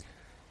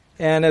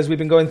And as we've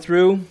been going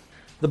through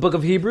the book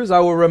of Hebrews, I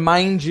will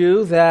remind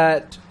you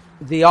that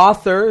the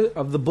author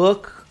of the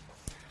book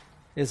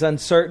is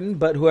uncertain,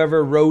 but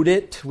whoever wrote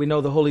it, we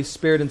know the Holy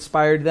Spirit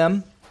inspired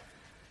them.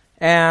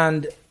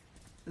 And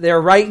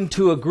they're writing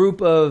to a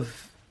group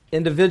of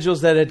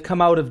individuals that had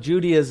come out of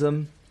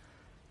Judaism,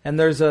 and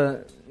there's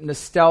a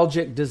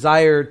nostalgic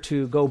desire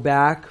to go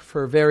back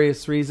for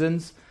various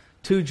reasons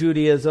to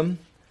Judaism.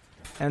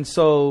 And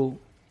so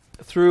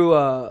through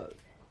a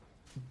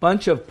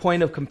bunch of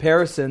point of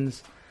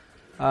comparisons,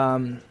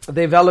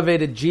 they've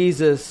elevated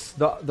Jesus,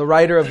 the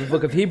writer of the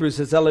book of Hebrews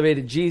has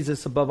elevated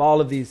Jesus above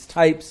all of these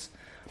types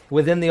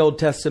within the Old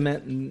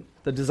Testament, and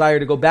the desire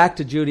to go back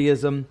to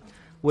Judaism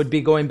would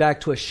be going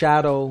back to a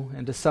shadow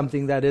and to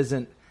something that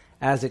isn't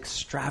as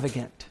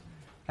extravagant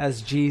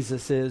as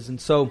Jesus is. And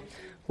so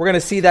we're going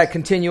to see that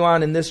continue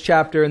on in this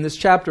chapter, and this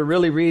chapter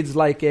really reads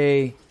like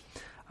the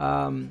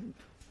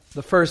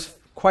first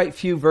quite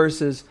few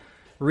verses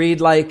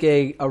read like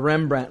a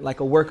Rembrandt, like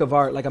a work of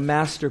art, like a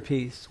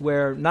masterpiece,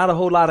 where not a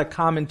whole lot of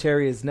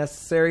commentary is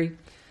necessary.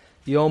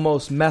 You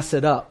almost mess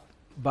it up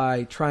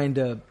by trying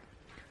to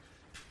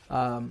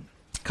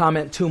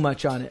comment too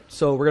much on it.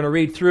 So we're going to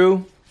read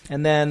through,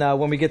 and then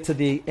when we get to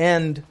the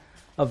end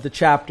of the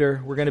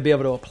chapter, we're going to be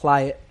able to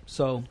apply it.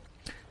 So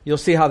you'll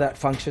see how that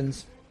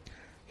functions.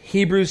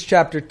 Hebrews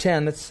chapter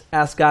 10, let's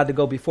ask God to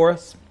go before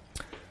us.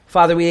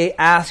 Father, we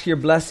ask your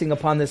blessing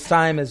upon this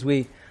time as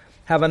we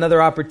have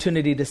another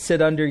opportunity to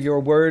sit under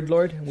your word,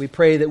 Lord. We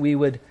pray that we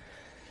would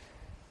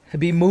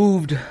be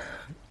moved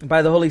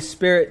by the Holy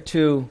Spirit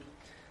to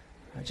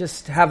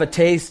just have a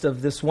taste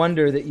of this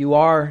wonder that you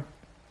are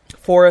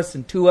for us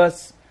and to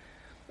us,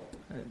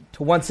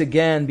 to once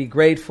again be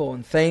grateful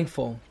and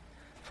thankful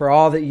for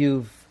all that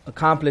you've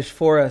accomplished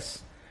for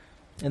us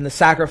in the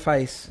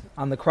sacrifice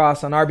on the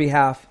cross on our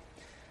behalf.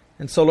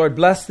 And so, Lord,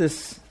 bless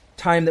this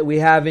time that we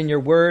have in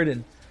your word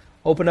and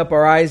open up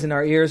our eyes and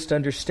our ears to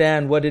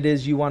understand what it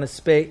is you want to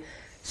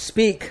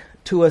speak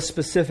to us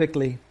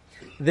specifically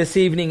this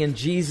evening in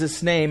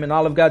Jesus' name. And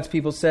all of God's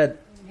people said,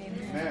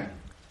 Amen.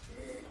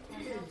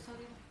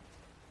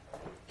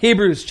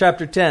 Hebrews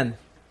chapter 10,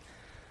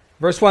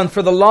 verse 1,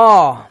 for the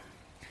law,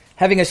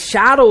 having a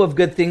shadow of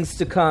good things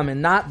to come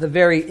and not the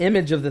very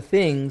image of the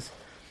things,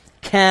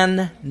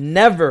 can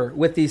never,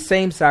 with these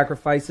same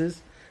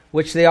sacrifices,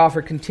 which they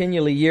offer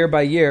continually year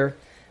by year,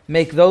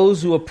 make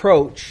those who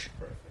approach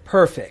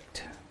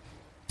perfect.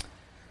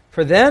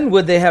 For then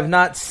would they have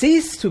not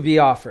ceased to be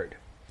offered.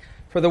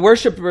 For the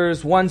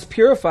worshippers, once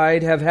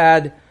purified, would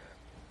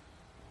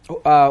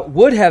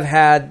have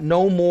had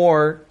no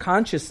more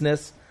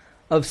consciousness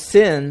of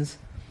sins,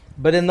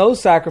 but in those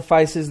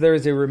sacrifices there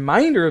is a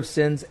reminder of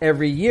sins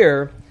every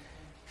year,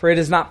 for it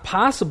is not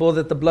possible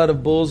that the blood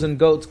of bulls and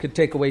goats could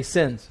take away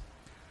sins.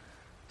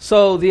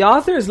 So the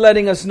author is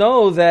letting us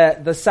know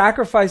that the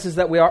sacrifices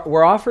that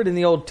were offered in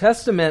the Old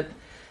Testament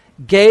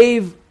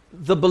gave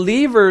the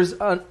believers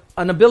an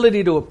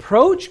ability to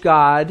approach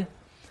God,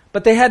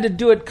 but they had to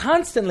do it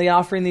constantly,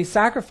 offering these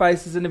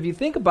sacrifices. And if you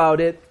think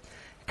about it,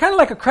 kind of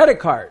like a credit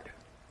card.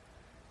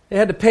 They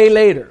had to pay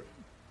later,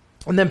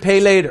 and then pay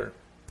later,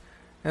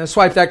 and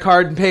swipe that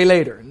card and pay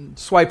later, and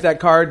swipe that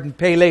card and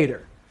pay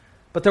later.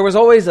 But there was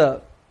always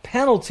a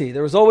penalty.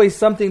 There was always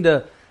something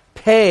to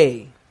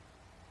pay.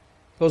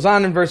 Goes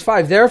on in verse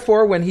 5,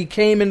 therefore, when he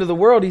came into the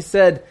world, he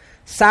said,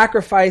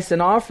 sacrifice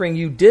and offering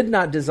you did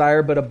not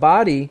desire, but a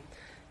body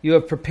you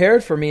have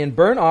prepared for me, and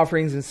burnt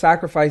offerings and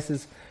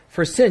sacrifices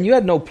for sin you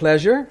had no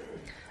pleasure.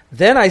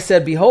 Then I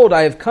said, behold,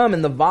 I have come.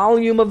 In the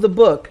volume of the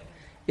book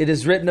it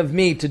is written of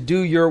me to do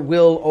your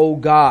will, O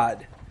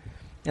God.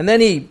 And then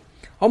he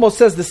almost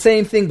says the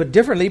same thing but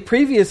differently,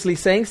 previously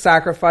saying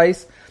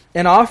sacrifice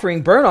and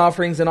offering, burnt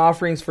offerings and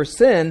offerings for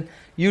sin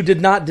you did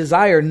not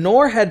desire,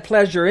 nor had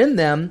pleasure in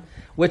them,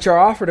 which are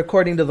offered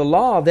according to the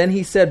law. Then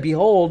he said,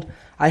 behold,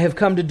 I have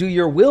come to do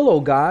your will,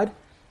 O God.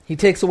 He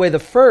takes away the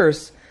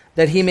first,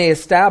 that he may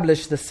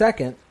establish the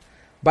second.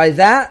 By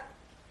that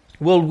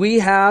will we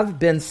have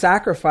been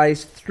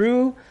sacrificed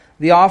through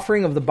the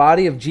offering of the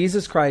body of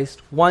Jesus Christ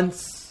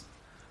once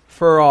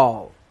for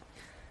all.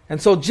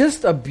 And so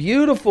just a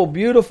beautiful,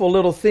 beautiful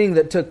little thing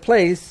that took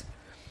place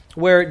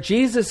where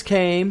Jesus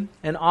came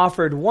and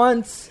offered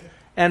once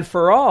and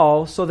for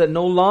all, so that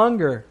no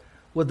longer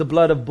would the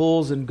blood of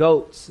bulls and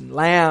goats and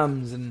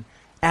lambs and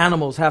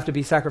animals have to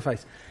be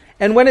sacrificed.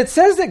 And when it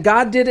says that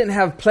God didn't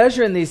have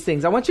pleasure in these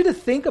things, I want you to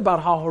think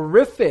about how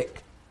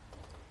horrific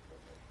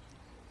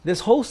this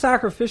whole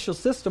sacrificial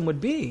system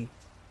would be.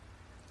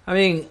 I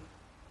mean,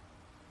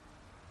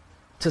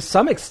 to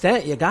some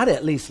extent, you got to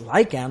at least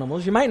like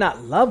animals. You might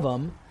not love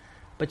them,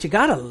 but you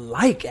got to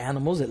like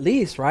animals at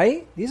least,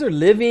 right? These are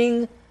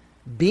living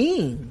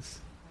beings.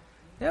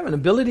 They have an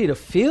ability to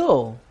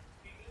feel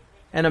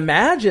and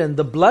imagine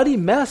the bloody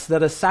mess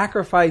that a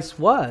sacrifice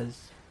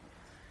was.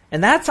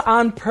 And that's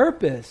on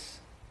purpose.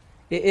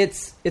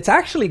 It's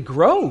actually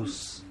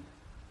gross.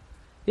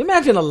 You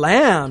imagine a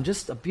lamb,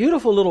 just a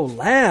beautiful little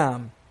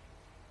lamb,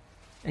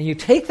 and you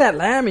take that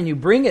lamb and you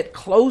bring it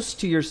close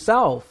to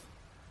yourself.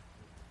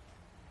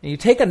 And you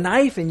take a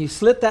knife and you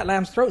slit that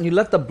lamb's throat and you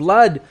let the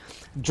blood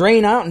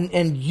drain out,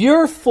 and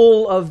you're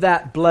full of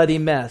that bloody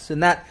mess.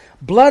 And that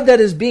blood that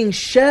is being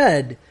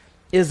shed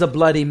is a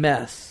bloody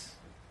mess.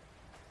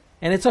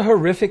 And it's a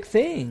horrific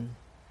thing.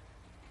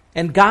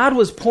 And God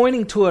was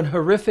pointing to a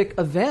horrific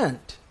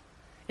event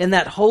in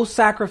that whole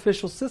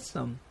sacrificial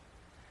system.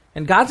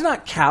 And God's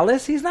not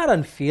callous. He's not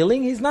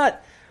unfeeling. He's not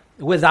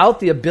without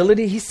the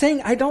ability. He's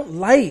saying, I don't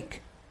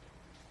like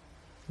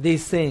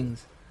these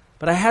things.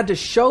 But I had to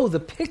show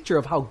the picture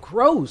of how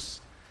gross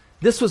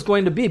this was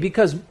going to be,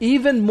 because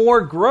even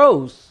more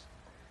gross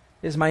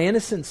is my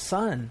innocent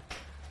son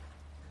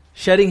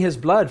shedding his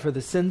blood for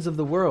the sins of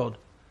the world.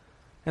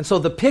 And so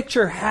the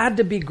picture had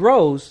to be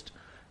gross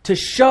to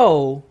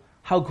show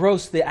how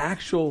gross the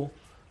actual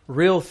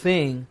real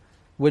thing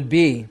would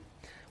be.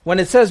 When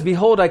it says,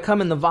 behold, I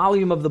come in the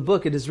volume of the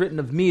book, it is written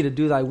of me to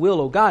do thy will,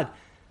 O God.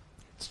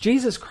 It's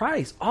Jesus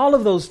Christ. All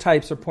of those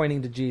types are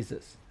pointing to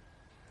Jesus.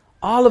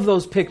 All of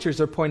those pictures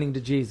are pointing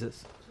to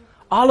Jesus.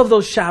 All of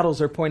those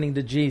shadows are pointing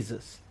to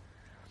Jesus.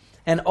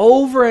 And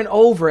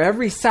over,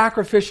 every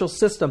sacrificial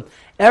system,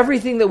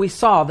 everything that we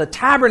saw, the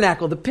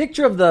tabernacle, the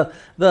picture of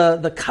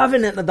the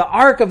covenant, the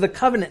ark of the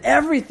covenant,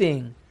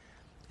 everything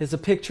is a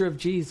picture of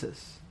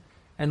Jesus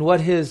and what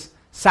his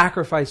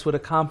sacrifice would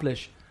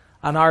accomplish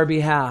on our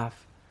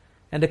behalf.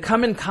 And to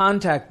come in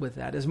contact with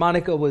that, as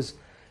Monica was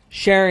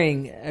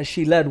sharing as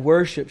she led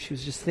worship, she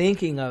was just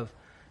thinking of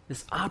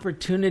this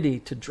opportunity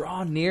to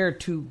draw near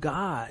to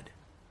God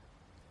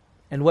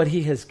and what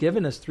he has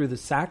given us through the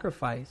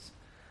sacrifice,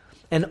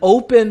 and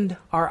opened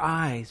our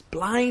eyes,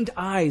 blind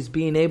eyes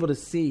being able to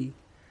see.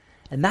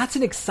 And that's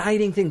an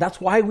exciting thing. That's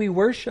why we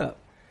worship.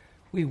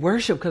 We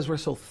worship because we're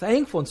so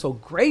thankful and so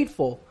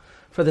grateful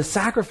for the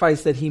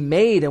sacrifice that he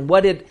made and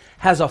what it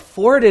has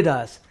afforded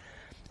us.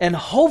 And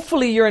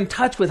hopefully you're in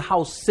touch with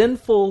how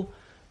sinful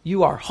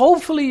you are.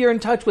 Hopefully you're in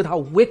touch with how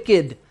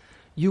wicked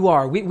you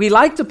are. We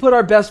like to put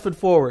our best foot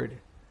forward.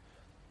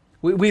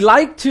 We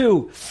like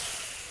to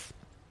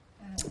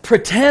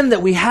pretend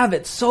that we have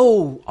it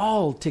so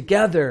all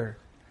together.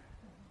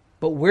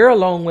 But we're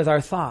alone with our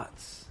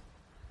thoughts.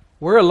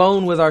 We're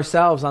alone with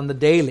ourselves on the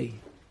daily.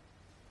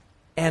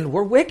 And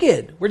we're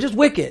wicked. We're just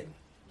wicked.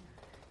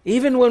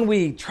 Even when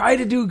we try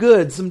to do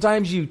good,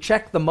 sometimes you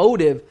check the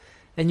motive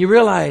and you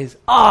realize,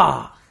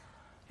 yeah,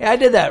 I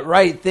did that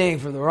right thing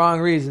for the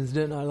wrong reasons,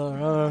 didn't I,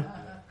 Lord?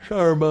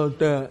 Sorry about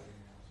that.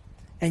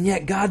 And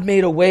yet God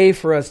made a way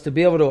for us to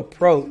be able to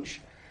approach.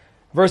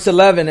 Verse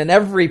 11, and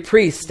every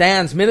priest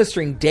stands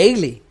ministering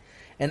daily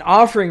and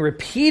offering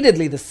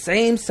repeatedly the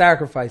same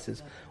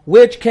sacrifices,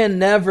 which can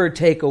never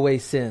take away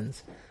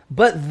sins.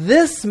 But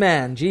this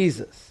man,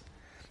 Jesus,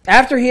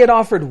 after he had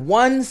offered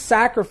one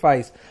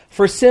sacrifice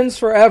for sins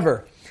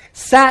forever,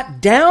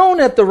 sat down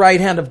at the right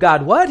hand of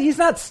God. What? He's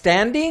not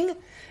standing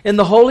in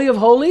the Holy of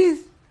Holies,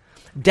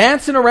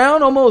 dancing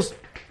around, almost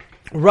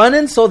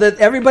running so that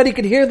everybody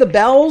could hear the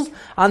bells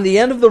on the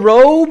end of the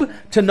robe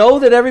to know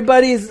that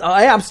everybody's,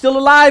 hey, I'm still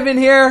alive in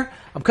here.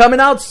 I'm coming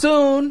out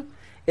soon.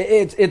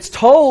 It's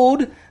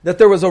told that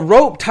there was a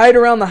rope tied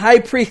around the high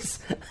priest's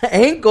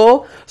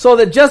ankle so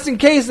that just in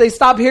case they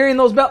stop hearing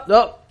those bells.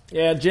 Oh,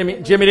 yeah,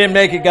 Jimmy didn't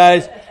make it,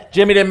 guys.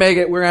 Jimmy didn't make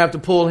it. We're going to have to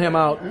pull him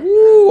out.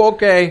 Woo,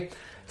 okay.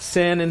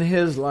 Sin in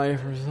his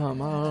life or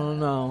something. I don't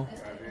know.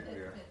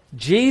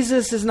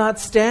 Jesus is not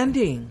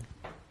standing.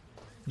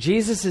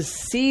 Jesus is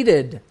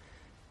seated.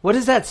 What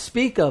does that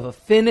speak of? A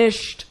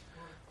finished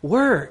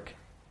work.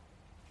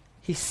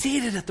 He's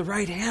seated at the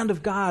right hand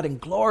of God in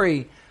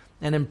glory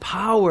and in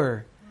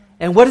power.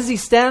 And what does he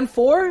stand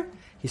for?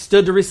 He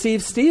stood to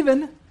receive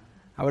Stephen.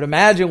 I would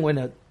imagine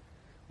when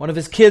one of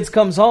his kids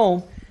comes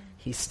home,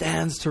 he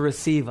stands to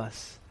receive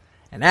us.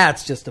 And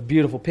that's just a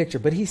beautiful picture.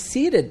 But he's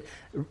seated,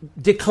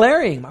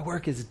 declaring, my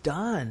work is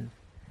done.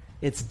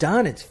 It's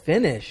done. It's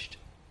finished.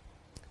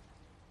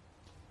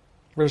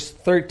 Verse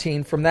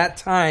 13, from that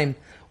time,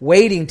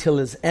 waiting till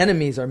his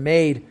enemies are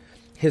made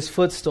his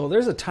footstool.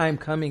 There's a time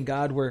coming,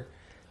 God, where,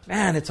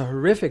 man, it's a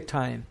horrific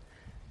time.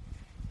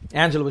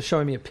 Angela was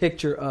showing me a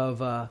picture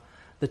of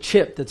the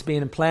chip that's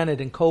being implanted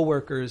in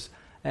coworkers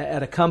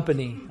at a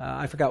company.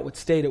 I forgot what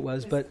state it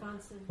was, but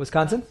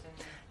Wisconsin?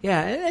 Yeah,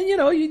 and you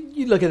know,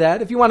 you look at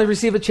that. If you want to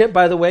receive a chip,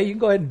 by the way, you can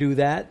go ahead and do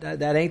that.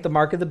 That ain't the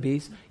mark of the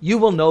beast. You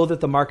will know that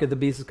the mark of the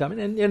beast is coming.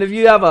 And if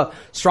you have a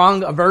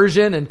strong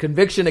aversion and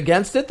conviction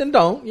against it, then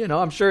don't. You know,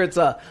 I'm sure it's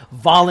a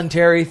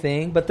voluntary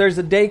thing. But there's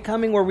a day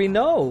coming where we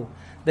know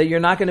that you're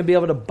not going to be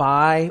able to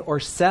buy or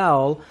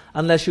sell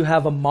unless you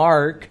have a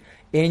mark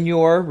in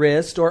your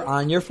wrist or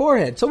on your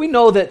forehead. So we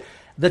know that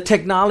the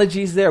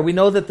technology's there. We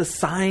know that the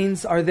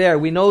signs are there.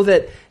 We know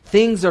that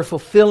things are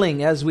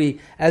fulfilling as we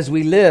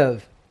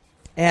live.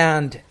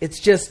 And it's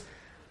just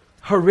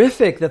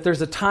horrific that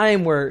there's a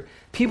time where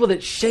people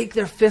that shake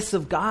their fists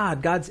of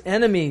God, God's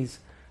enemies,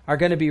 are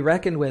going to be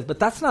reckoned with. But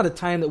that's not a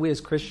time that we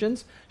as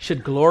Christians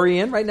should glory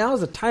in. Right now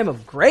is a time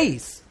of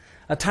grace,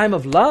 a time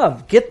of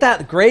love. Get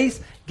that grace,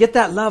 get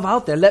that love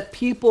out there. Let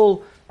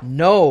people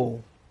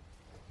know.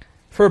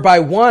 For by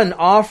one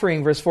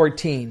offering, verse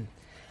 14,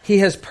 he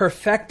has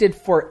perfected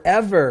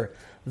forever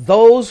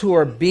those who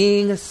are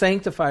being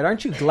sanctified.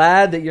 Aren't you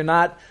glad that you're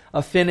not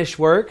a finished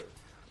work?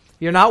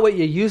 You're not what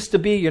you used to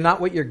be. You're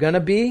not what you're going to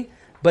be.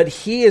 But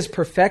He is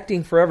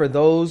perfecting forever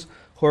those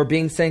who are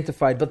being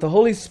sanctified. But the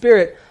Holy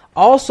Spirit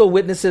also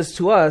witnesses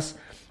to us,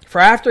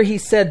 for after He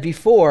said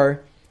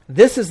before,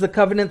 this is the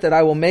covenant that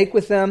I will make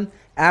with them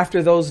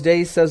after those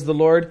days, says the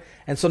Lord.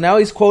 And so now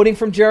He's quoting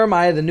from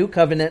Jeremiah, the new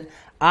covenant.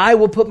 I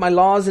will put my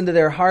laws into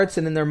their hearts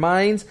and in their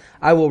minds.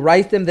 I will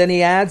write them. Then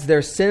He adds,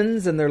 their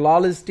sins and their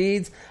lawless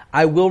deeds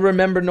I will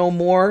remember no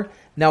more.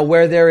 Now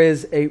where there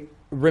is a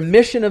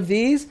remission of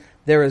these,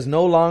 there is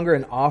no longer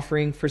an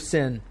offering for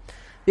sin.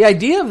 The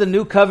idea of the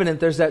new covenant,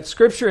 there's that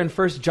scripture in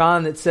 1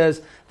 John that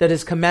says that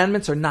His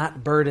commandments are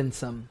not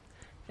burdensome.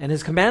 And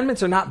His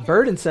commandments are not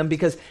burdensome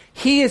because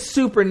He is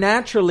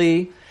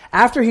supernaturally,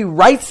 after He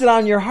writes it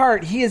on your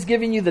heart, He is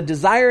giving you the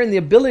desire and the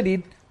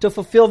ability to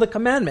fulfill the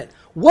commandment.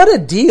 What a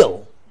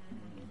deal.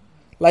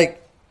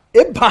 Like,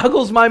 it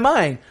boggles my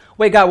mind.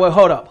 Wait, God, well,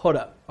 hold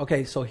up.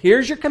 Okay, so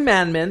here's your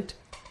commandment,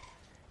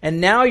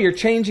 and now you're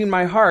changing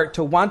my heart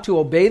to want to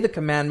obey the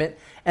commandment,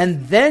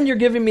 and then you're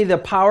giving me the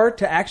power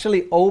to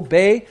actually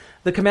obey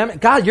the commandment.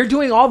 God, you're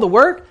doing all the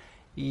work?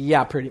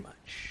 Yeah, pretty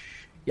much.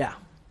 Yeah,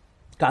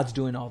 God's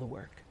doing all the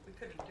work. We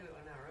couldn't do it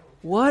on our own.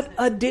 What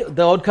a deal.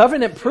 The Old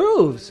Covenant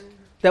proves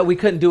that we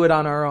couldn't do it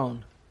on our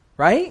own,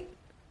 right?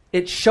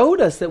 It showed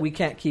us that we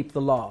can't keep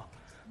the law.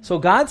 So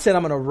God said,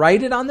 I'm going to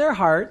write it on their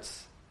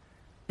hearts,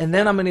 and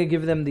then I'm going to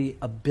give them the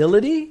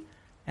ability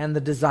and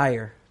the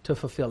desire to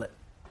fulfill it.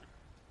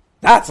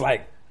 That's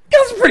a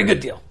pretty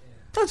good deal.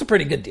 That's a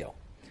pretty good deal.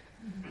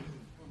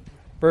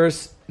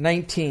 Verse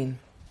 19.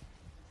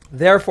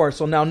 Therefore,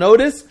 so now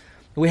notice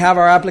we have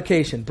our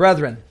application.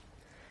 Brethren,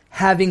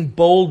 having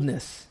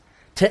boldness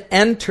to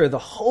enter the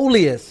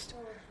holiest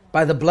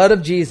by the blood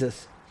of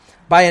Jesus,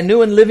 by a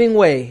new and living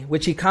way,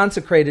 which He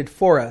consecrated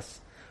for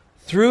us,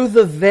 through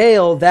the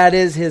veil that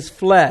is His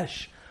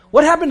flesh.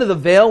 What happened to the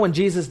veil when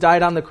Jesus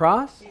died on the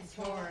cross?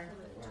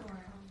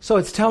 So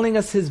it's telling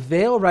us His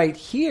veil right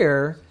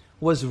here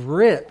was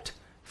ripped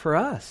for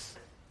us.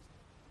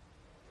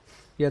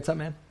 You had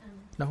something, man?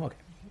 No? Okay.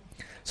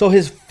 So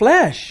His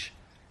flesh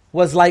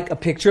was like a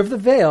picture of the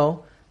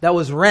veil that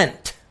was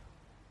rent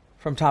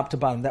from top to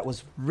bottom. That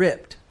was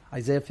ripped.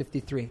 Isaiah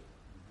 53.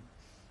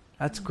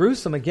 That's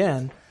gruesome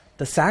again.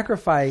 The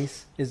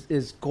sacrifice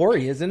is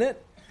gory, isn't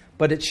it?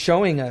 But it's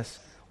showing us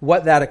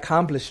what that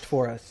accomplished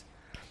for us.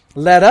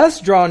 Let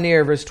us draw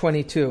near, verse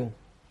 22.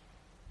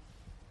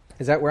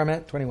 Is that where I'm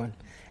at? 21.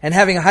 And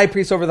having a high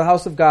priest over the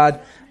house of God,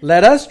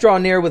 let us draw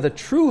near with a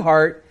true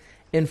heart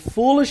in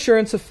full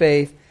assurance of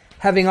faith,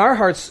 having our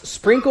hearts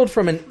sprinkled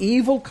from an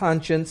evil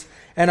conscience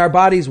and our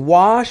bodies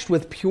washed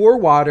with pure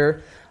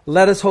water.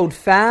 Let us hold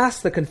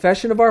fast the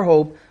confession of our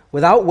hope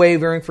without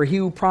wavering, for He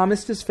who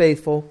promised is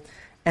faithful.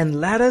 And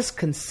let us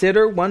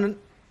consider one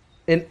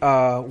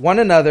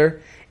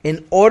another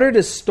in order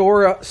to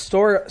stir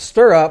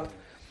up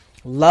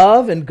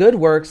love and good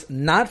works,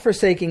 not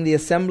forsaking the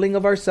assembling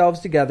of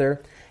ourselves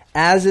together,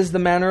 as is the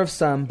manner of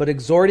some, but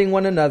exhorting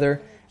one another,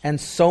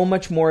 and so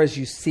much more as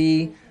you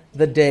see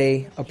the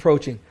day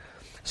approaching.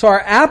 So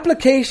our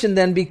application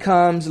then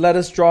becomes, let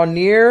us draw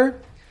near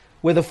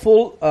with a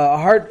full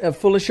heart of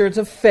full assurance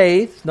of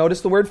faith.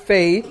 Notice the word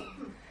faith.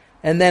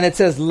 And then it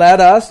says, let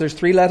us. There's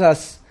three let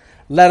us.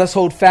 Let us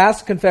hold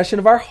fast confession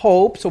of our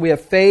hope. So we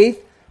have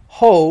faith,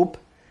 hope.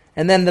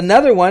 And then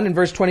another one in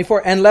verse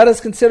 24. And let us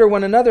consider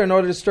one another in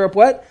order to stir up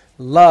what?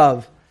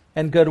 Love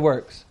and good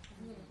works.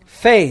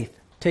 Faith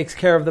takes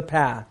care of the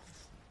past.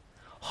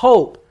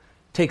 Hope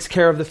takes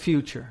care of the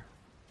future.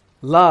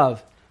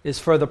 Love is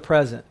for the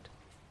present.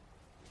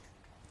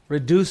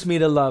 Reduce me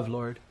to love,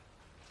 Lord.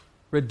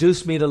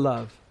 Reduce me to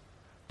love.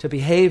 To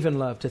behave in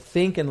love, to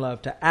think in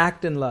love, to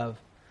act in love,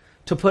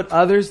 to put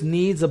others'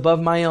 needs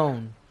above my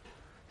own.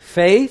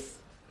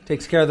 Faith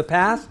takes care of the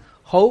past.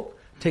 Hope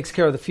takes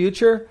care of the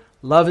future.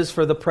 Love is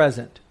for the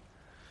present.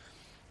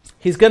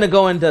 He's going to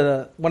go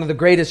into one of the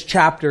greatest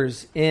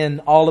chapters in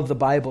all of the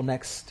Bible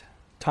next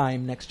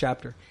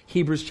chapter.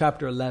 Hebrews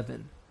chapter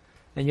 11.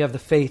 And you have the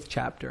faith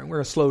chapter. And we're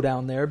going to slow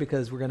down there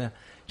because we're going to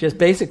just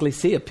basically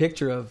see a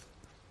picture of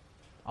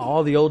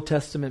all the Old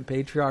Testament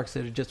patriarchs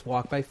that had just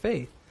walked by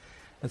faith.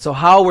 And so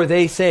how were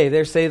they saved?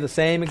 They're saved the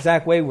same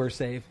exact way we're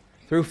saved.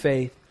 Through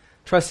faith,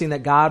 trusting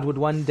that God would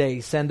one day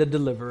send a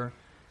deliverer,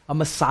 a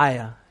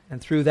Messiah. And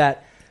through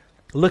that,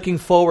 looking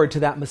forward to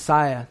that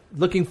Messiah,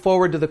 looking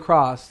forward to the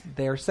cross,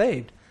 they are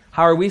saved.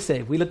 How are we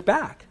saved? We look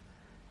back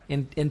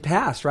in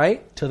past,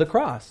 right? To the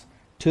cross,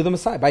 to the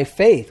Messiah. By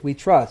faith, we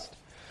trust.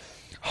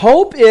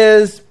 Hope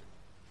is,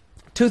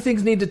 two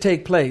things need to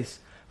take place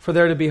for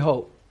there to be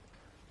hope.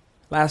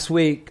 Last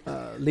week,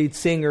 lead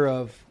singer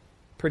of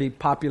pretty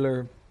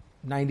popular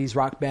 90s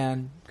rock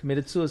band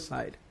committed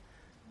suicide.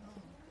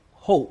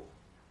 Hope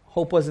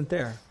wasn't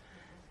there.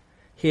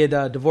 He had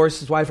divorced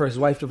his wife, or his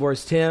wife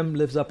divorced him,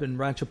 lives up in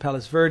Rancho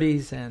Palos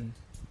Verdes, and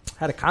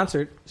had a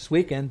concert this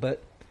weekend,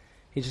 but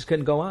he just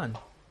couldn't go on.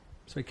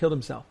 So he killed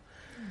himself.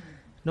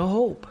 No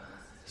hope.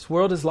 This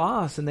world is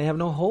lost, and they have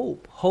no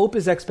hope. Hope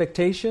is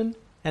expectation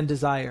and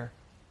desire.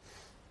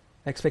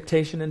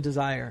 Expectation and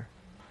desire.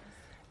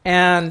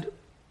 And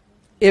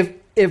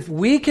if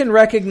we can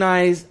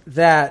recognize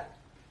that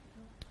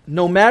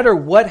no matter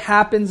what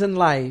happens in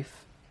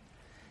life,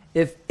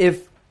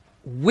 if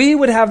we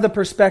would have the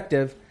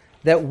perspective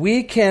that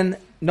we can,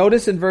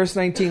 notice in verse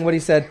 19 what he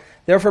said,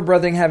 therefore,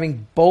 brethren,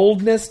 having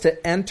boldness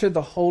to enter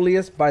the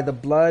holiest by the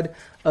blood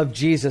of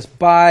Jesus,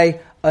 by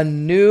a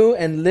new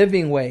and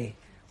living way,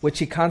 which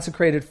he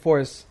consecrated for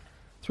us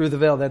through the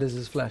veil, that is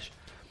his flesh.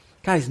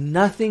 Guys,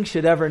 nothing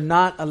should ever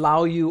not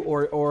allow you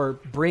or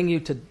bring you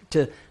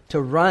to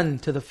run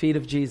to the feet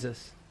of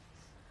Jesus.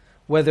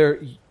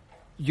 Whether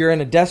you're in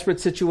a desperate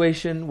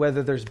situation,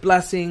 whether there's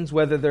blessings,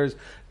 whether there's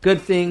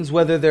good things,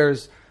 whether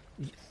there's...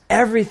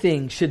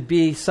 Everything should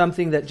be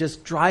something that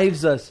just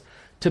drives us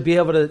to be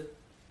able to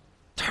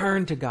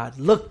turn to God,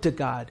 look to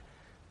God,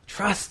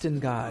 trust in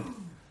God.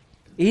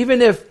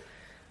 Even if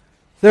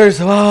there's,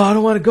 I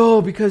don't want to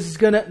go because it's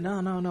going to...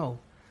 No.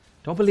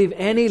 Don't believe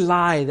any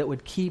lie that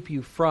would keep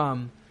you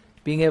from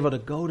being able to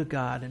go to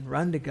God and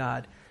run to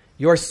God.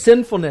 Your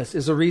sinfulness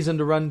is a reason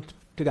to run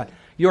to God.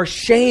 Your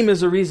shame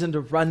is a reason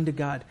to run to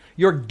God.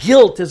 Your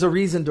guilt is a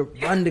reason to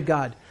run to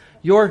God.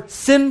 Your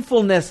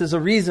sinfulness is a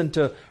reason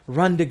to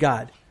run to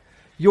God.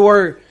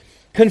 Your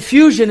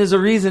confusion is a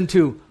reason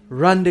to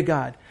run to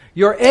God.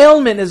 Your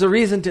ailment is a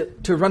reason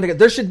to run to God.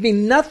 There should be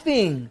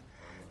nothing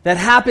that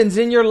happens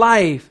in your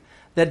life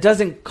that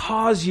doesn't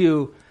cause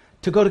you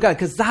to go to God,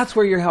 because that's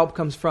where your help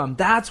comes from.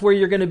 That's where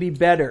you're going to be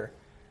better.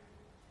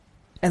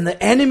 And the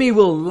enemy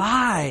will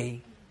lie.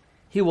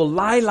 He will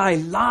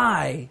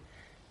lie,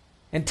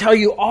 and tell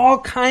you all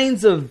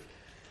kinds of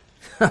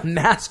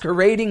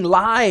masquerading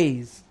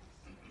lies.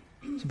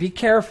 So be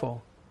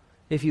careful.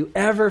 If you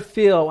ever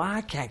feel,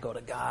 I can't go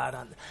to God,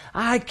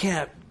 I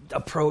can't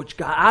approach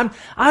God,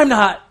 I'm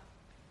not.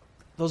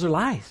 Those are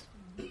lies.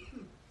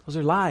 Those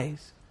are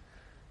lies.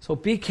 So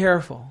be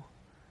careful,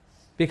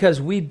 because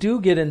we do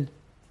get in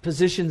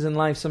positions in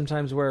life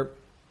sometimes where,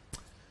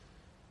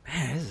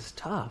 man, this is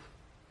tough.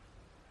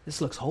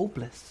 This looks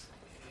hopeless.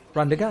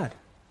 Run to God.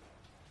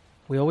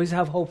 We always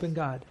have hope in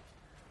God.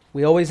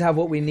 We always have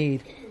what we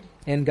need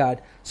in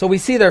God. So we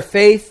see their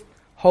faith,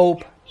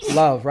 hope,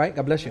 love, right?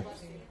 God bless you.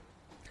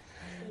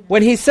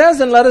 When he says,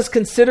 and let us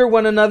consider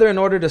one another in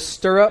order to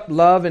stir up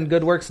love and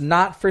good works,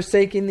 not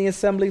forsaking the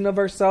assembling of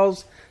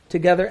ourselves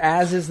together,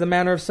 as is the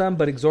manner of some,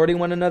 but exhorting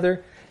one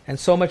another, and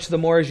so much the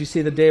more as you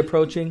see the day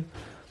approaching.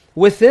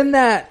 Within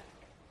that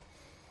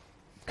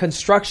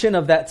construction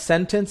of that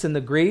sentence in the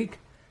Greek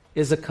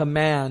is a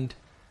command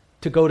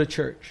to go to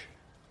church.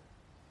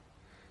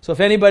 So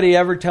if anybody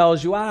ever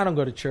tells you, I don't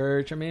go to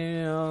church,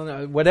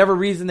 whatever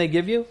reason they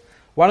give you,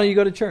 why don't you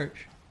go to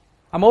church?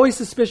 I'm always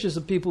suspicious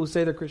of people who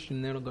say they're Christian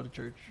and they don't go to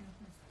church.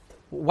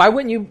 Why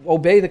wouldn't you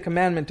obey the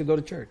commandment to go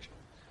to church?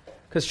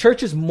 Because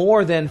church is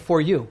more than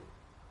for you.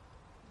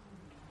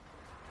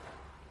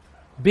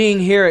 Being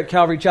here at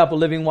Calvary Chapel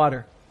Living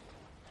Water,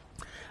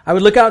 I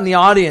would look out in the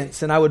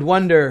audience and I would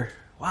wonder,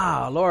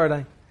 wow,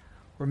 Lord,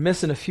 we're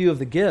missing a few of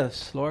the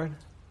gifts, Lord.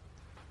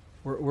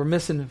 We're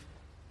missing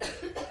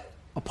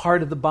a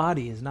part of the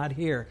body is not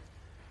here.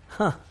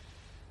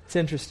 It's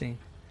interesting.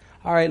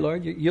 All right,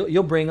 Lord,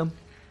 you'll bring them,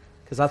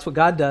 because that's what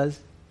God does.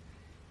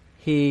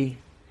 He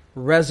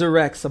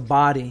resurrects a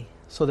body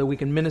so that we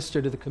can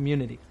minister to the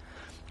community.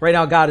 Right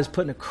now, God is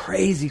putting a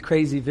crazy,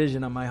 crazy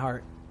vision on my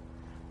heart.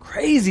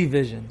 Crazy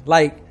vision.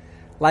 Like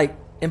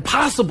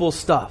impossible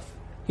stuff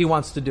he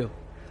wants to do.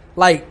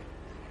 Like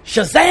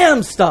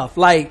Shazam stuff.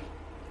 Like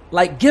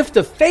gift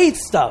of faith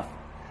stuff.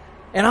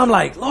 And I'm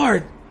like,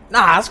 Lord,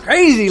 that's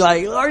crazy.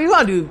 Like, Lord, you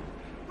want to do,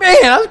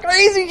 man, that's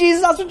crazy,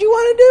 Jesus. That's what you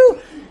want to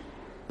do.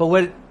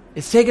 But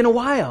it's taken a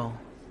while.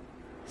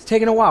 It's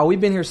taken a while.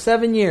 We've been here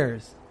 7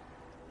 years.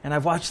 And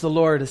I've watched the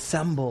Lord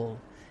assemble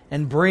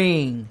and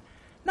bring,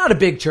 not a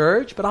big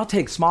church, but I'll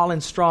take small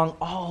and strong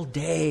all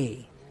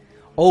day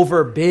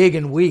over big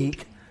and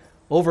weak,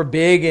 over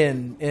big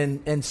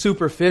and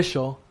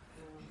superficial.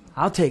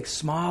 I'll take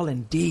small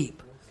and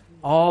deep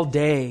all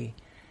day.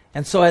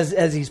 And so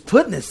as he's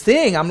putting this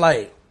thing, I'm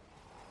like,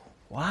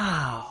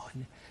 wow.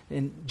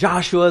 And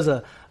Joshua's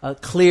a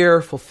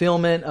clear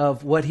fulfillment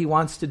of what he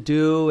wants to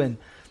do. And,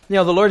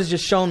 the Lord has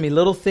just shown me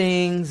little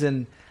things,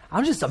 and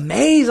I'm just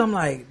amazed. I'm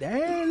like,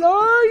 dang,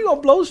 Lord, you going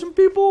to blow some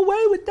people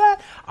away with that?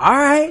 All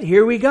right,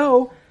 here we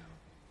go.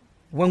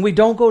 When we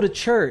don't go to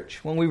church,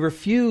 when we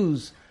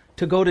refuse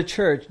to go to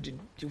church,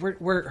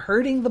 we're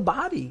hurting the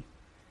body.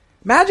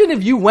 Imagine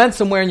if you went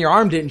somewhere and your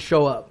arm didn't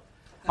show up.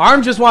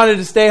 Arm just wanted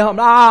to stay home.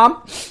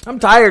 I'm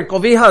tired,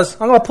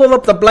 cobijas. I'm going to pull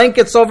up the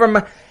blankets over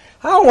my...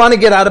 I don't want to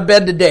get out of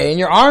bed today. And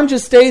your arm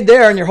just stayed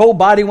there and your whole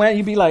body went.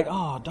 You'd be like,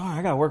 oh, darn,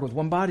 I got to work with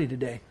one body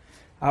today.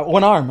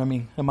 One arm,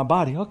 in my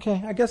body.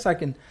 Okay, I guess I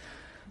ain't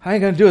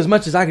going to do as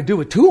much as I could do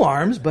with two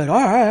arms, but all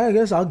right, I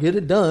guess I'll get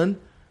it done.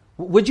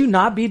 Would you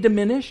not be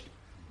diminished?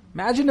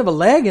 Imagine if a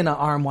leg and an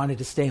arm wanted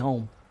to stay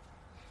home.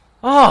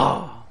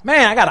 Oh,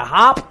 man, I got to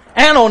hop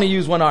and only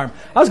use one arm.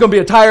 I was going to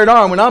be a tired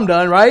arm when I'm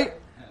done, right?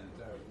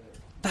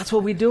 That's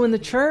what we do in the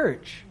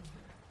church.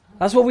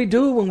 That's what we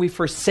do when we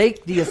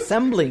forsake the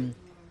assembling.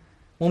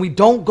 when we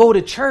don't go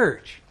to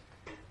church.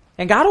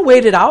 And God will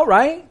wait it out,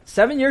 right?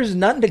 7 years is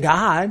nothing to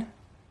God.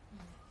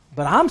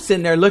 But I'm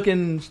sitting there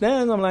looking,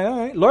 I'm like, all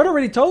right, Lord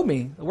already told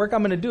me the work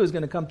I'm going to do is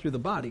going to come through the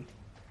body.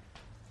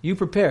 You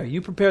prepare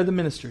the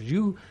ministers.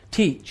 You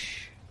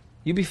teach.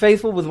 You be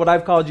faithful with what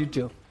I've called you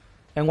to.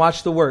 And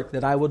watch the work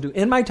that I will do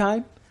in my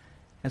time.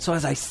 And so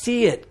as I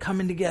see it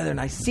coming together and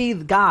I see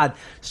God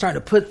starting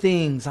to put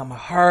things on my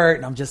heart,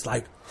 and I'm just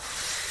like,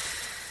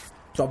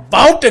 it's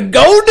about to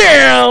go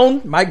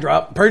down. Mic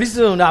drop pretty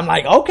soon. I'm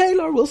like, okay,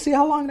 Lord, we'll see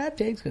how long that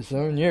takes. Because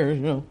 7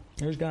 years,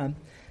 there's God.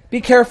 Be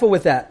careful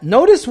with that.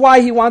 Notice why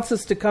he wants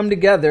us to come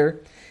together.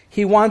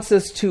 He wants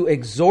us to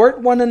exhort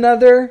one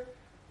another,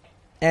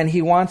 and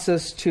he wants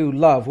us to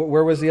love.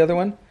 Where was the other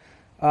one?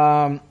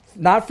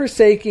 Not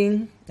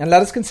forsaking, and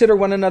let us consider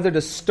one another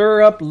to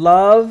stir up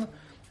love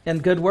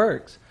and good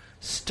works.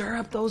 Stir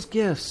up those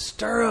gifts.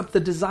 Stir up the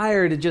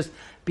desire to just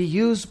be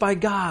used by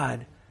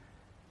God.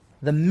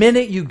 The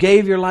minute you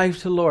gave your life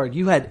to the Lord,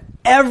 you had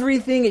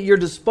everything at your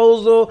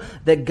disposal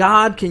that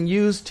God can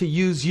use to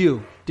use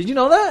you. Did you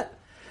know that?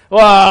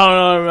 Well,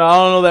 I don't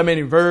know that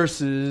many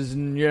verses,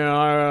 and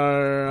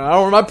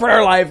my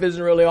prayer life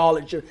isn't really all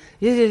it should.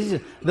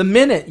 The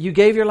minute you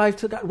gave your life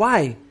to God,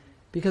 why?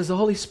 Because the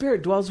Holy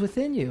Spirit dwells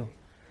within you,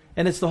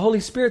 and it's the Holy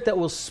Spirit that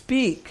will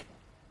speak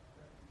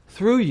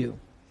through you.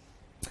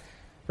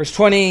 Verse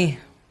 20,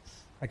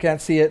 I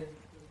can't see it.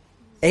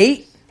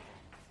 8.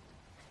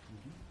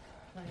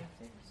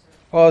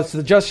 Oh, it's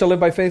the just shall live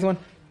by faith one.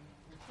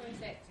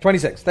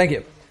 26. Thank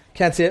you.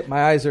 Can't see it.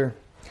 My eyes are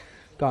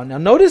gone. Now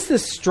notice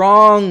this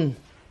strong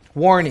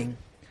warning.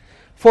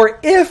 For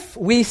if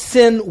we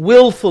sin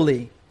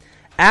willfully,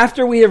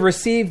 after we have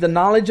received the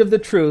knowledge of the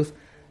truth,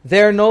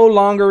 there no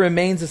longer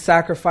remains a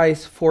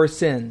sacrifice for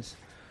sins.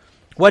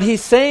 What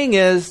he's saying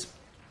is,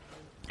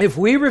 if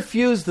we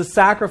refuse the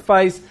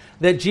sacrifice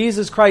that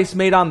Jesus Christ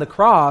made on the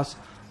cross,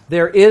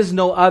 there is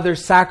no other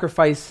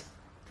sacrifice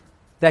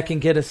that can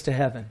get us to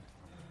heaven.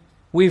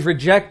 We've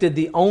rejected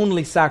the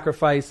only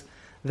sacrifice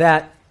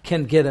that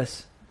can get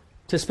us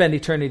to spend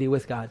eternity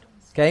with God.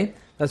 Okay?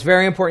 That's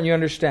very important you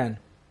understand.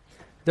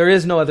 There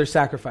is no other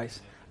sacrifice.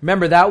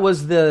 Remember, that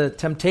was the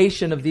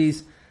temptation of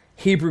these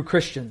Hebrew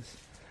Christians.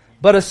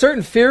 But a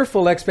certain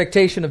fearful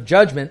expectation of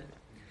judgment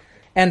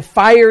and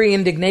fiery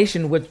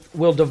indignation which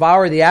will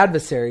devour the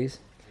adversaries.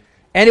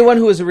 Anyone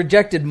who has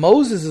rejected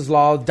Moses'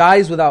 law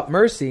dies without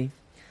mercy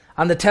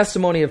on the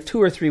testimony of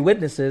 2 or 3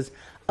 witnesses.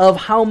 Of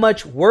how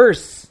much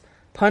worse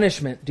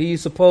punishment do you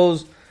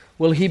suppose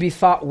will he be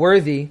thought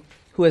worthy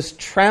who has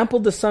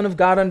trampled the Son of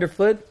God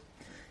underfoot,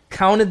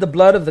 counted the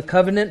blood of the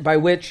covenant by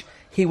which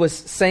he was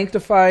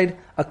sanctified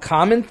a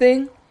common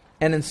thing,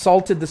 and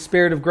insulted the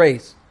Spirit of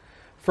grace?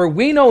 For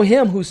we know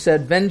him who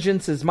said,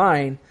 vengeance is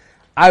mine,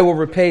 I will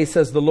repay,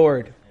 says the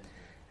Lord.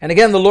 And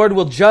again, the Lord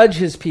will judge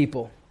his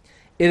people.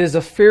 It is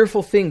a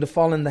fearful thing to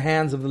fall in the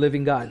hands of the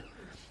living God.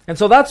 And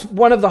so that's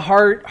one of the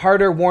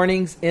harder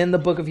warnings in the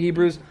book of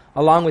Hebrews,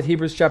 along with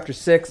Hebrews chapter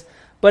 6.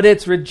 But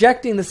it's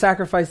rejecting the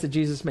sacrifice that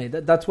Jesus made.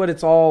 That's what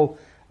it's all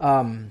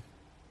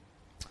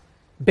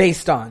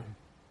based on.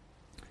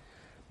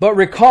 But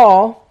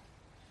recall,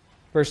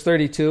 verse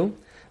 32,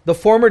 the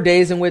former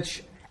days in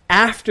which,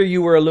 after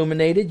you were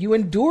illuminated, you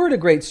endured a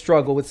great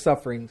struggle with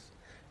sufferings.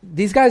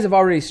 These guys have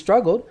already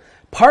struggled,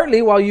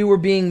 partly while you were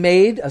being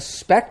made a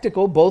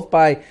spectacle, both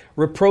by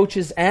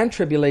reproaches and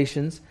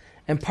tribulations,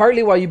 and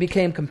partly while you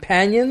became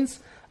companions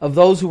of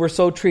those who were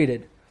so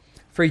treated.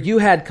 For you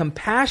had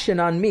compassion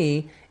on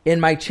me in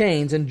my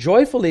chains, and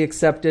joyfully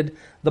accepted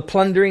the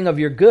plundering of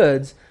your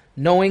goods,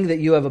 knowing that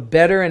you have a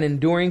better and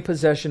enduring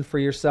possession for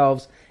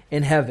yourselves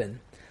in heaven.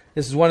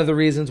 This is one of the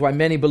reasons why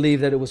many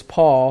believe that it was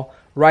Paul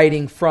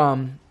writing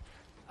from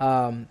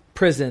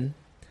prison.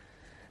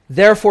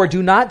 Therefore,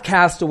 do not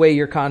cast away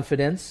your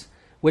confidence,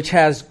 which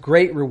has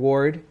great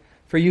reward,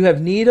 for you have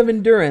need of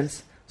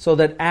endurance, so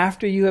that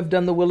after you have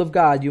done the will of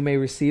God, you may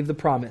receive the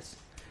promise.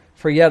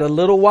 For yet a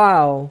little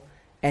while,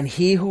 and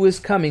he who is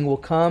coming will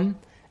come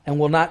and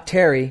will not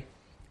tarry.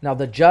 Now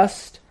the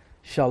just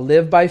shall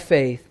live by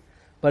faith.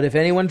 But if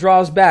anyone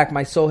draws back,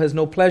 my soul has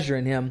no pleasure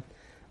in him.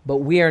 But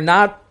we are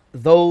not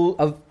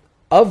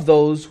of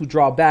those who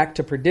draw back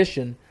to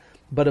perdition,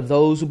 but of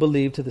those who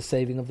believe to the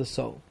saving of the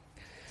soul.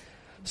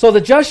 So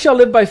the just shall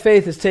live by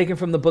faith is taken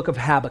from the book of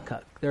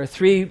Habakkuk. There are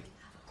 3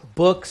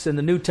 books in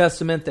the New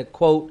Testament that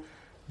quote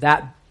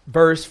that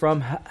verse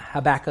from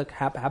Habakkuk.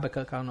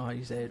 Habakkuk, I don't know how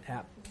you say it.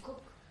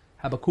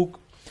 Habakkuk.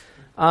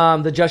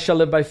 The just shall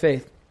live by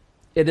faith.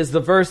 It is the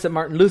verse that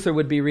Martin Luther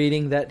would be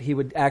reading that he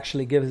would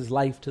actually give his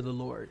life to the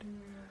Lord.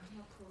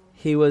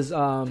 He was, he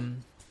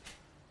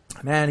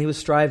was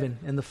striving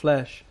in the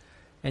flesh.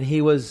 And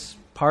he was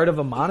part of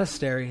a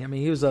monastery. I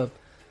mean, he was a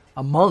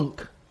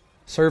monk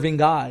serving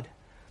God.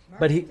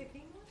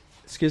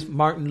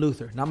 Martin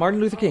Luther. Not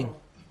Martin Luther King.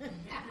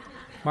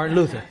 Martin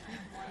Luther.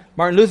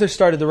 Martin Luther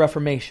started the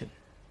Reformation.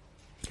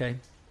 Okay?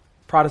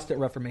 Protestant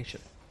Reformation.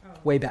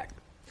 Way back.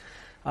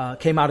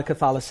 Came out of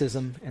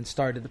Catholicism and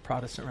started the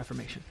Protestant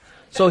Reformation.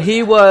 So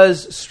he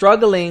was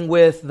struggling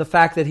with the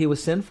fact that he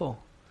was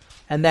sinful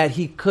and that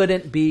he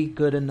couldn't be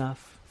good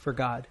enough. for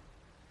God.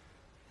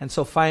 And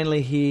so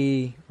finally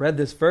he read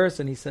this verse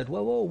and he said,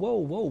 whoa,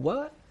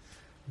 what?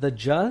 The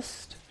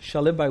just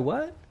shall live by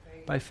what?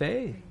 By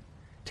faith.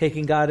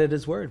 Taking God at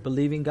his word,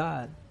 believing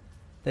God,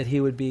 that he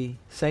would be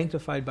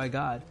sanctified by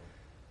God,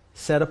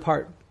 set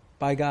apart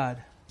by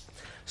God.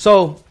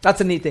 So that's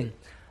a neat thing.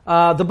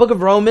 The book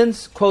of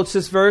Romans quotes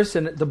this verse,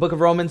 and the book of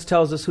Romans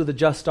tells us who the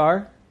just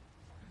are.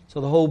 So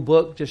the whole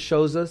book just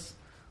shows us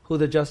who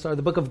the just are.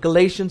 The book of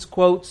Galatians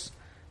quotes,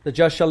 the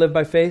just shall live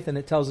by faith, and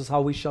it tells us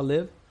how we shall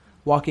live,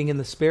 walking in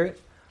the Spirit.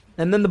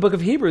 And then the book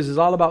of Hebrews is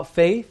all about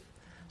faith.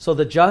 So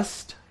the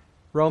just,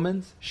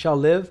 Romans, shall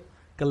live,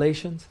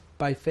 Galatians,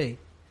 by faith,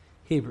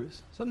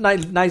 Hebrews. So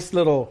nice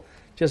little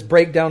just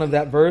breakdown of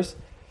that verse.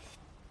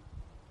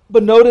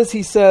 But notice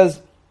he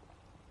says,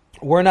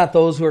 we're not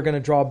those who are going to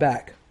draw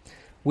back.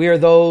 We are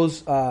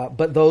those,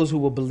 but those who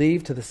will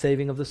believe to the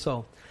saving of the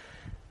soul.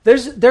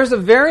 There's a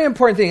very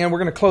important thing, and we're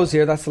going to close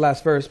here. That's the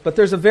last verse. But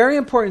there's a very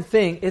important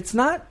thing. It's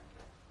not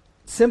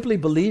simply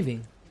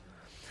believing.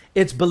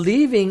 It's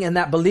believing, and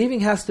that believing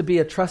has to be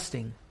a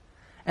trusting.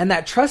 And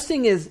that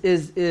trusting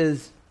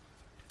is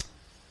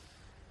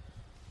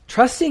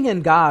trusting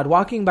in God,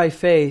 walking by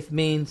faith,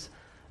 means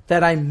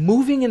that I'm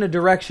moving in a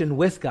direction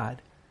with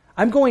God.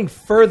 I'm going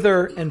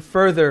further and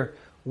further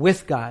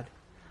with God.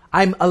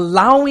 I'm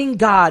allowing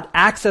God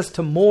access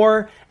to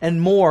more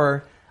and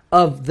more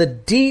of the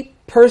deep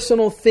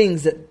personal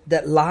things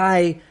that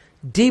lie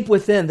deep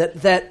within,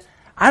 that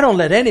I don't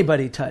let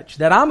anybody touch,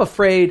 that I'm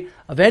afraid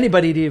of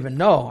anybody to even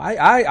know.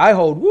 I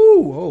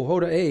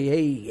hold,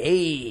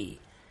 hey,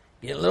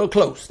 get a little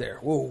close there.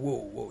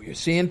 Whoa, you're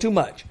seeing too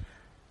much.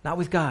 Not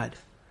with God.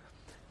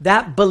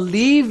 That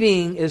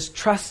believing is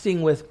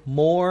trusting with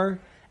more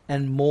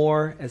and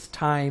more as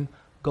time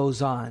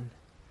goes on.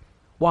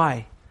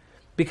 Why?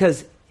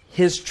 Because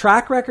his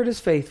track record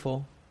is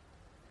faithful,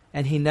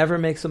 and he never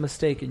makes a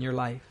mistake in your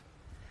life.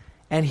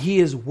 And he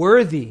is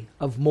worthy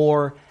of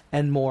more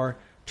and more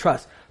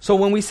trust. So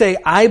when we say,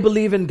 I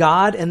believe in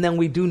God, and then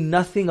we do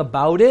nothing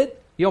about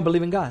it, you don't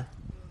believe in God.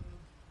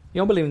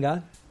 You don't believe in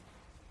God.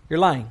 You're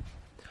lying.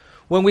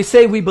 When we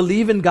say we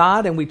believe in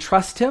God and we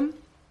trust him,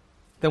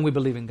 then we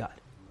believe in God.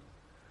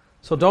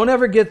 So don't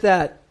ever get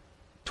that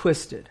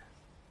twisted.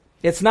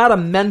 It's not a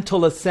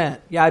mental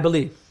assent. Yeah, I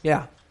believe.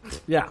 Yeah,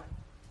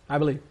 I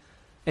believe.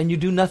 And you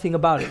do nothing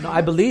about it. No,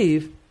 I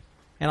believe,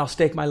 and I'll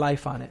stake my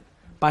life on it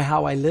by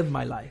how I live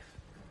my life.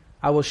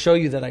 I will show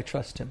you that I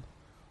trust him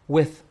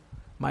with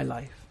my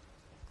life.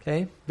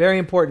 Okay? Very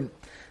important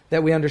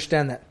that we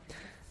understand that.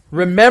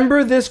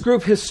 Remember, this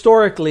group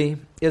historically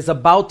is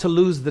about to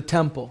lose the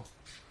temple.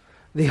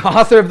 The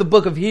author of the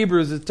book of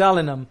Hebrews is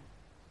telling them,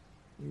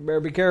 you better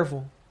be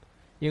careful.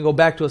 You can go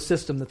back to a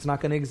system that's not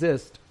going to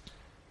exist.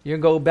 You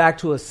can go back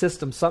to a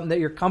system, something that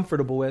you're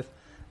comfortable with,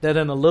 that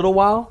in a little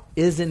while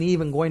isn't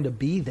even going to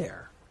be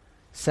there.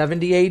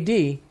 70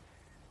 AD,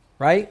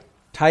 right?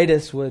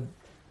 Titus would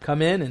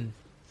come in and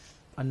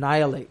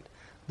annihilate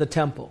the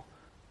temple.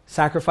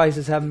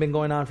 Sacrifices haven't been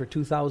going on for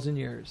 2,000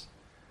 years.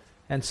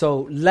 And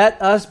so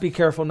let us be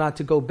careful not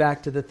to go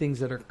back to the things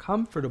that are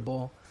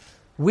comfortable.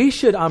 We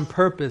should on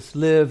purpose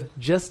live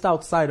just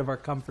outside of our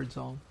comfort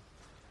zone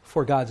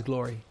for God's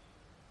glory.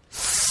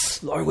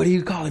 Lord, what are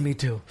you calling me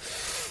to?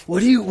 What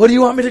do you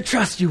want me to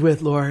trust you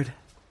with, Lord?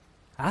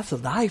 That's a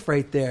life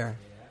right there.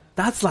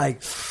 That's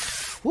like,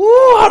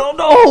 I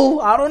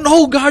don't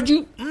know, God,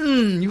 you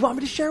want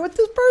me to share with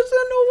this person?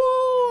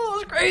 Oh,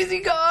 that's crazy,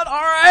 God. All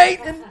right.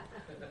 And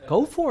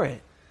go for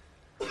it.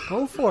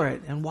 Go for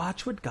it and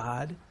watch what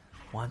God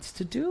wants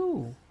to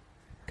do.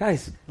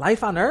 Guys,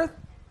 life on earth,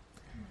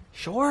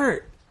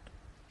 short,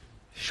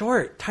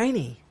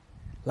 tiny.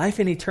 Life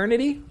in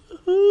eternity,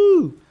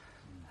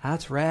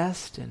 that's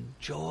rest and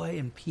joy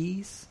and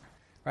peace,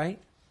 right?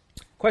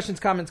 Questions,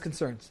 comments,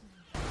 concerns?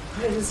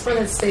 I just want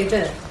to say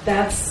that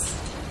that's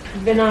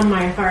been on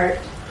my heart,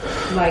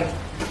 like,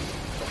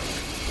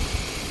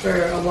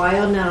 for a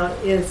while now,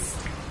 is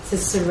to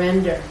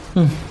surrender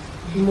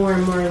more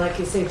and more, like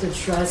you say, to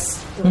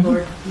trust the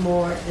Lord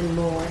more and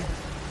more.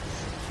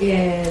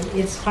 And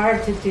it's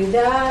hard to do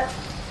that,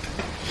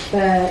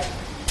 but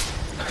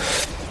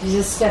you're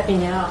just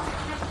stepping out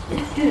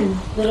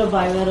little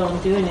by little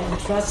and doing it and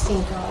trusting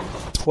God.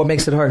 What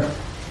makes it hard?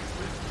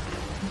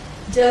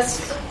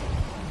 Just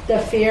the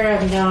fear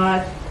of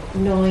not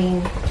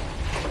knowing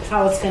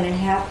how it's going to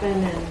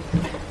happen,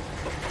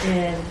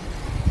 and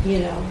you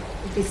know,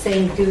 if he's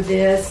saying do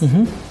this,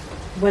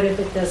 what if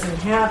it doesn't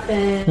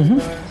happen,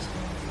 or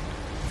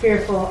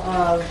fearful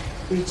of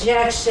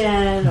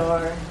rejection,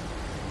 or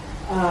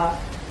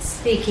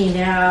speaking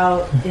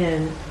out,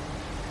 and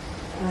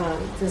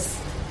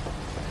just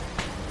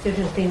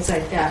different things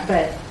like that.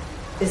 But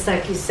it's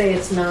like you say,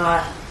 it's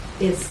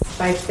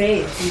by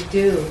faith.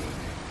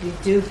 You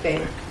do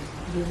faith.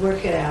 You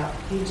work it out.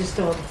 You just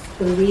don't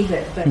believe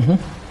it, but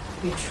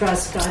you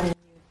trust God and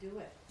you do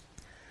it.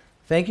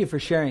 Thank you for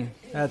sharing.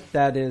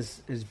 That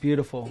is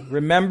beautiful.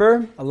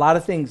 Remember, a lot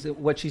of things,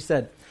 what she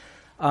said.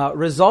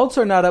 Results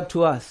are not up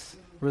to us.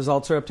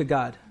 Results are up to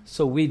God.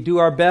 So we do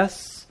our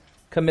best,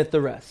 commit the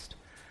rest.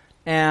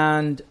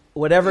 And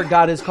whatever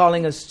God is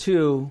calling us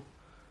to,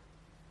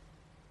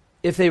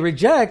 if they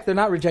reject, they're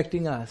not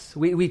rejecting us.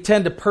 We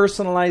tend to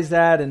personalize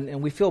that,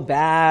 and we feel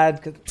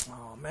bad because,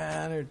 oh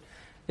man,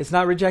 it's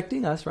not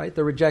rejecting us, right?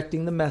 They're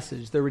rejecting the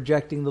message. They're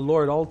rejecting the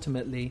Lord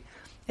ultimately.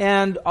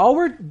 And all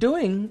we're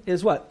doing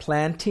is what?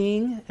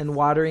 Planting and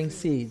watering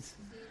seeds.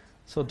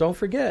 So don't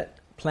forget,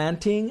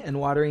 planting and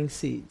watering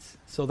seeds.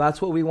 So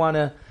that's what we want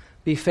to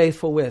be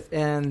faithful with.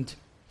 And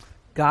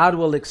God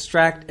will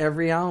extract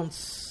every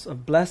ounce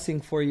of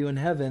blessing for you in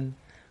heaven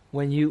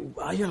when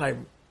you're like,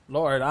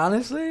 Lord,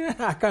 honestly,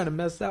 I kind of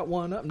messed that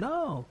one up.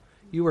 No,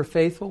 you were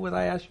faithful with what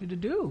I asked you to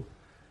do.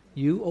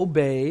 You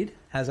obeyed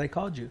as I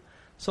called you.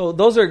 So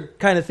those are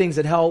kind of things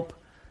that help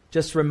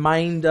just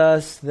remind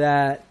us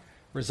that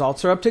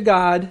results are up to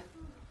God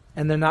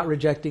and they're not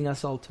rejecting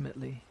us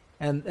ultimately.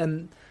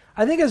 And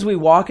I think as we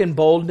walk in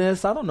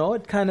boldness, I don't know,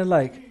 it kind of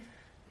like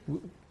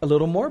a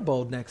little more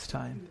bold next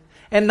time.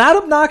 And not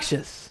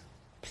obnoxious.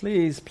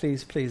 Please,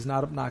 please, please,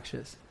 not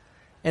obnoxious.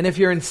 And if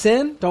you're in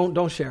sin,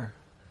 don't share.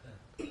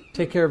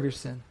 Take care of your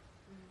sin.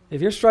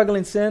 If you're struggling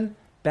in sin,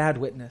 bad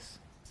witness.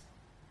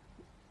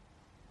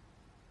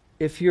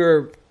 If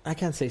you're, I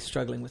can't say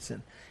struggling with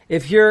sin.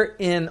 If you're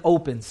in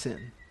open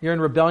sin, you're in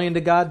rebellion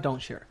to God,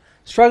 don't share.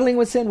 Struggling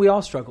with sin, we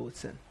all struggle with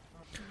sin.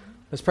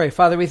 Let's pray.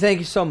 Father, we thank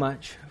you so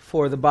much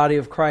for the body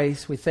of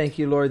Christ. We thank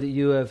you, Lord, that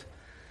you have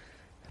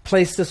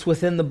placed us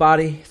within the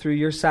body through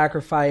your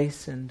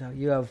sacrifice, and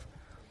you have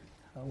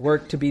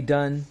work to be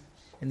done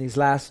in these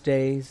last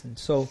days. And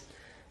so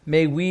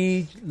may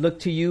we look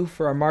to you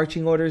for our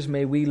marching orders.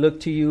 May we look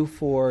to you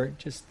for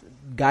just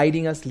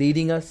guiding us,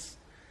 leading us.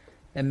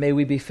 And may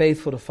we be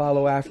faithful to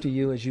follow after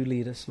you as you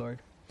lead us, Lord.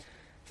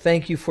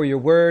 Thank you for your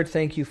word.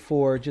 Thank you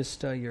for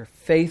just your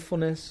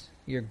faithfulness,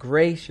 your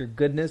grace, your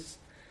goodness.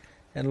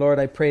 And Lord,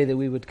 I pray that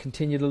we would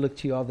continue to look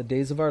to you all the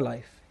days of our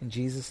life. In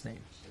Jesus'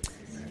 name,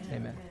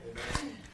 amen.